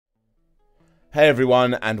Hey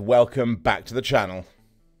everyone, and welcome back to the channel.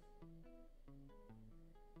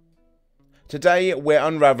 Today we're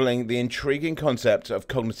unraveling the intriguing concept of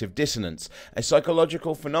cognitive dissonance, a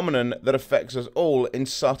psychological phenomenon that affects us all in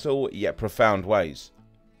subtle yet profound ways.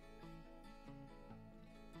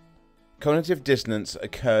 Cognitive dissonance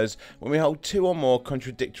occurs when we hold two or more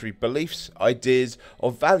contradictory beliefs, ideas,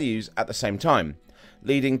 or values at the same time,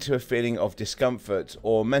 leading to a feeling of discomfort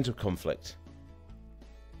or mental conflict.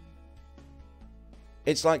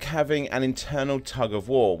 It's like having an internal tug of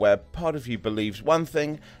war where part of you believes one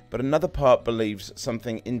thing, but another part believes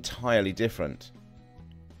something entirely different.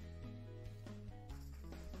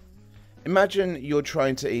 Imagine you're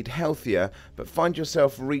trying to eat healthier, but find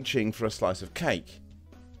yourself reaching for a slice of cake.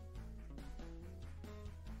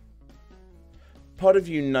 Part of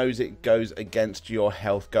you knows it goes against your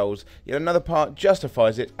health goals, yet another part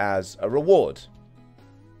justifies it as a reward.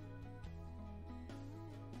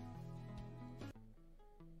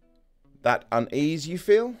 That unease you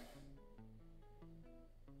feel?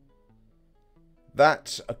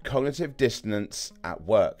 That's a cognitive dissonance at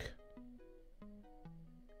work.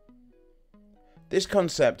 This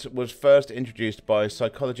concept was first introduced by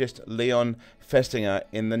psychologist Leon Festinger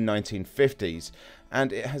in the 1950s,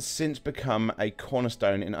 and it has since become a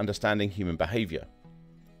cornerstone in understanding human behaviour.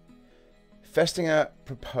 Festinger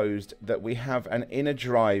proposed that we have an inner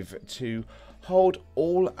drive to hold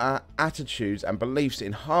all our attitudes and beliefs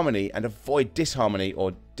in harmony and avoid disharmony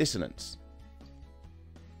or dissonance.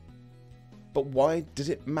 But why does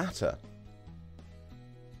it matter?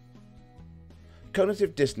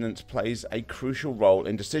 Cognitive dissonance plays a crucial role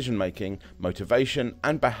in decision making, motivation,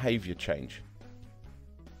 and behaviour change.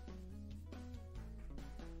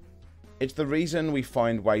 It's the reason we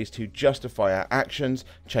find ways to justify our actions,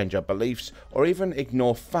 change our beliefs, or even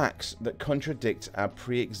ignore facts that contradict our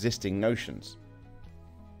pre-existing notions.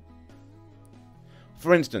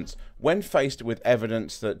 For instance, when faced with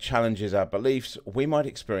evidence that challenges our beliefs, we might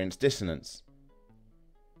experience dissonance.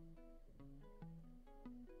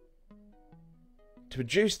 To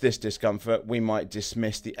reduce this discomfort, we might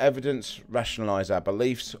dismiss the evidence, rationalize our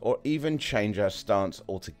beliefs, or even change our stance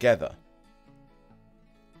altogether.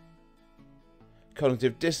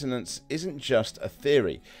 Cognitive dissonance isn't just a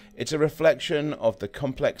theory, it's a reflection of the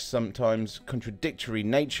complex, sometimes contradictory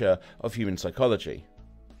nature of human psychology.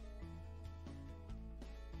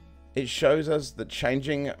 It shows us that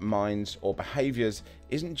changing minds or behaviours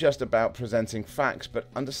isn't just about presenting facts, but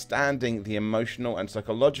understanding the emotional and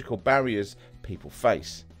psychological barriers people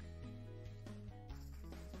face.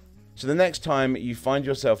 So the next time you find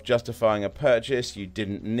yourself justifying a purchase you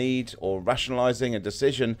didn't need or rationalising a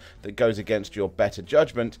decision that goes against your better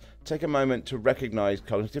judgment, take a moment to recognise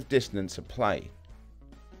cognitive dissonance at play.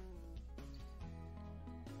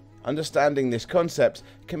 Understanding this concept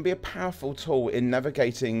can be a powerful tool in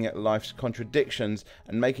navigating life's contradictions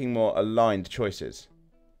and making more aligned choices.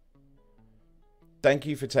 Thank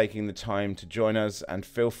you for taking the time to join us, and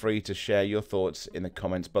feel free to share your thoughts in the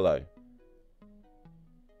comments below.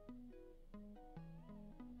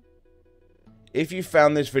 If you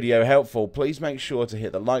found this video helpful, please make sure to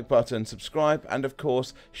hit the like button, subscribe, and of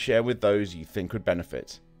course, share with those you think would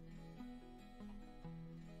benefit.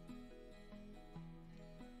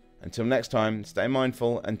 Until next time, stay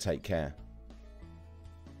mindful and take care.